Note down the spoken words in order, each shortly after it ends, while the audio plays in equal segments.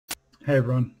Hey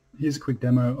everyone, here's a quick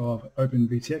demo of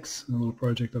OpenVTx, a little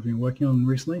project I've been working on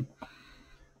recently.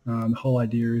 The whole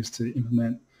idea is to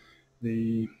implement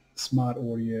the smart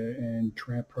audio and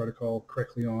tramp protocol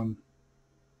correctly on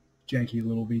janky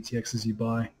little VTXs you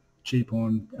buy cheap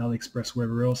on AliExpress,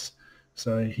 wherever else.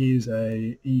 So here's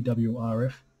a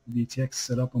EWRF VTX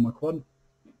set up on my quad.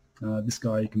 This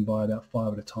guy you can buy about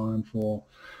 5 at a time for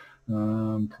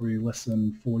probably less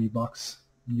than $40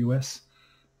 US.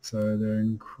 So they're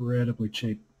incredibly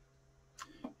cheap.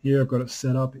 Here I've got it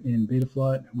set up in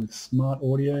Betaflight with smart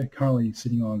audio, currently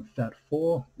sitting on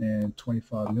FAT4 and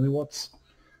 25 milliwatts.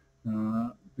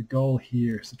 The goal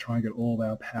here is to try and get all of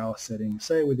our power settings,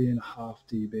 say within half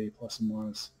dB plus or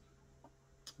minus.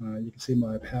 You can see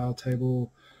my power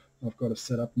table. I've got it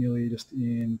set up nearly just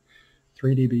in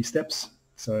 3 dB steps,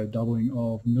 so doubling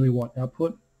of milliwatt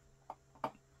output.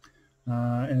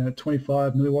 And at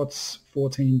 25 milliwatts,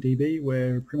 14 dB,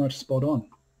 we're pretty much spot on.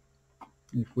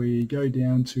 If we go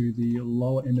down to the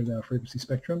lower end of our frequency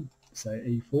spectrum,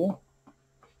 say E4,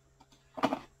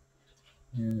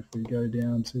 and if we go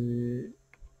down to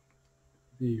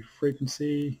the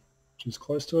frequency, which is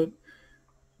close to it,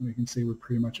 we can see we're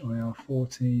pretty much on our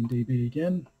 14 dB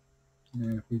again.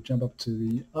 And if we jump up to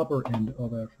the upper end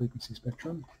of our frequency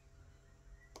spectrum,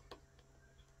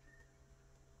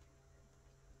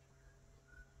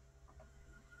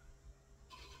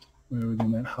 we're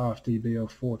within that half dB of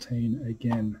 14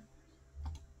 again.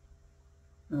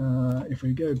 If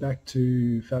we go back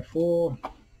to FAT4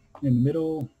 in the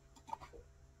middle,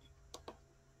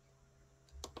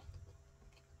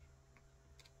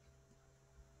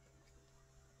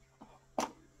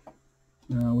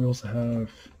 we also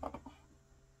have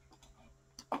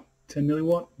 10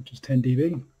 milliwatt, which is 10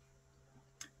 dB.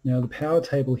 Now the power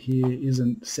table here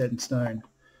isn't set in stone.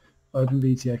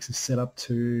 OpenVTx is set up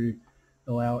to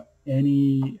allow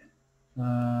any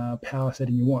power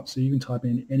setting you want. So you can type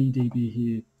in any dB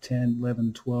here, 10,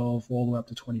 11, 12, all the way up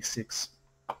to 26.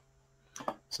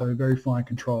 So very fine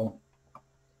control.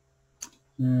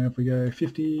 If we go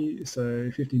 50,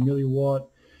 so 50 milliwatt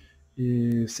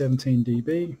is 17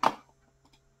 dB.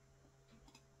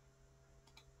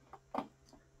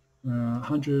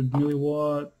 100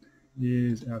 milliwatt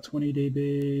is our 20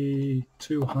 dB,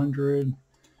 200,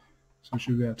 so it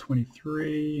should be about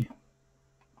 23.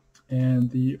 And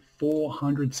the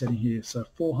 400 setting here, so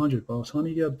 400, by the time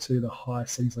you get up to the high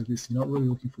settings like this, you're not really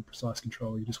looking for precise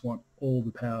control, you just want all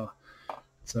the power.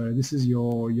 So this is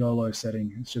your YOLO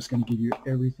setting, it's just going to give you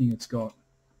everything it's got.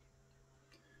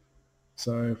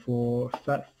 So for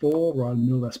FAT4, right in the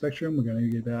middle of our spectrum, we're going to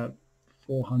get about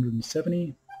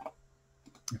 470.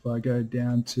 If I go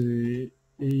down to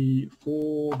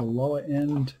E4, the lower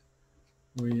end,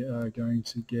 we are going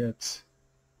to get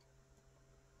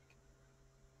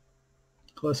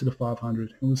closer to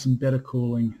 500, and with some better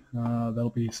cooling, that'll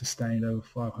be sustained over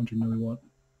 500 milliwatt.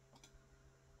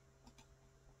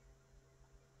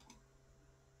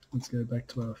 Let's go back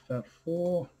to our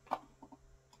FAT4.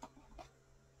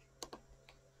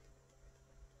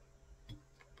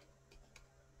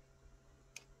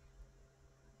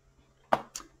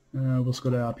 We've also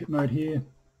got our pit mode here.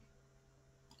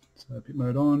 So pit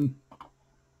mode on,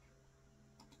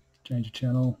 change the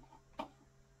channel.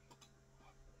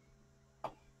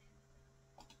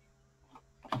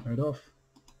 Mode off,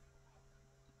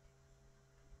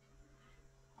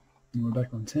 and we're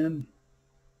back on 10.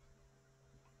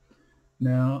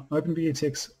 Now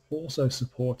OpenVTx also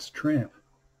supports tramp,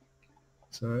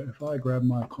 so if I grab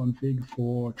my config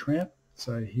for tramp,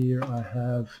 so here I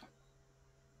have,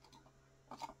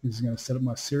 this is going to set up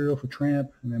my serial for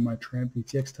tramp and then my tramp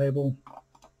VTX table,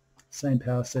 same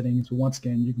power settings, but once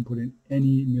again you can put in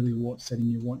any milliwatt setting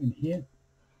you want in here.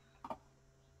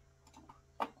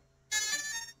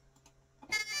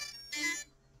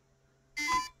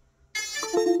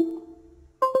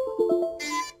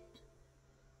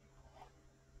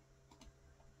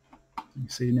 You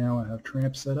see now I have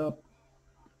tramp set up.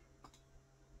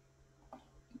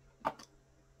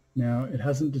 Now it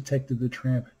hasn't detected the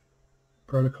tramp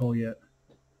protocol yet.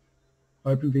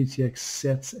 OpenVTx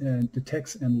sets and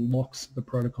detects and locks the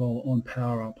protocol on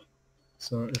power up.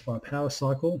 So if I power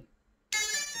cycle,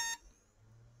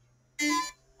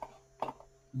 let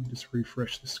me just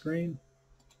refresh the screen.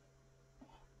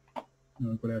 Now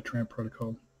we've got our tramp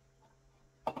protocol.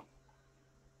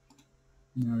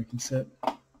 Now we can set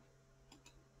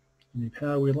any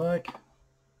power we like,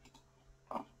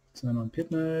 turn on pit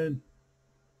mode,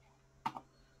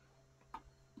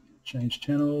 change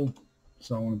channel,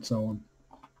 so on and so on.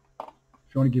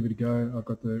 If you want to give it a go, I've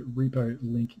got the repo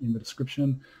link in the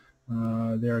description.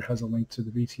 There it has a link to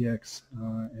the VTX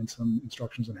and some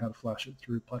instructions on how to flash it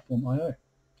through Platform.io.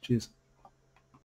 Cheers.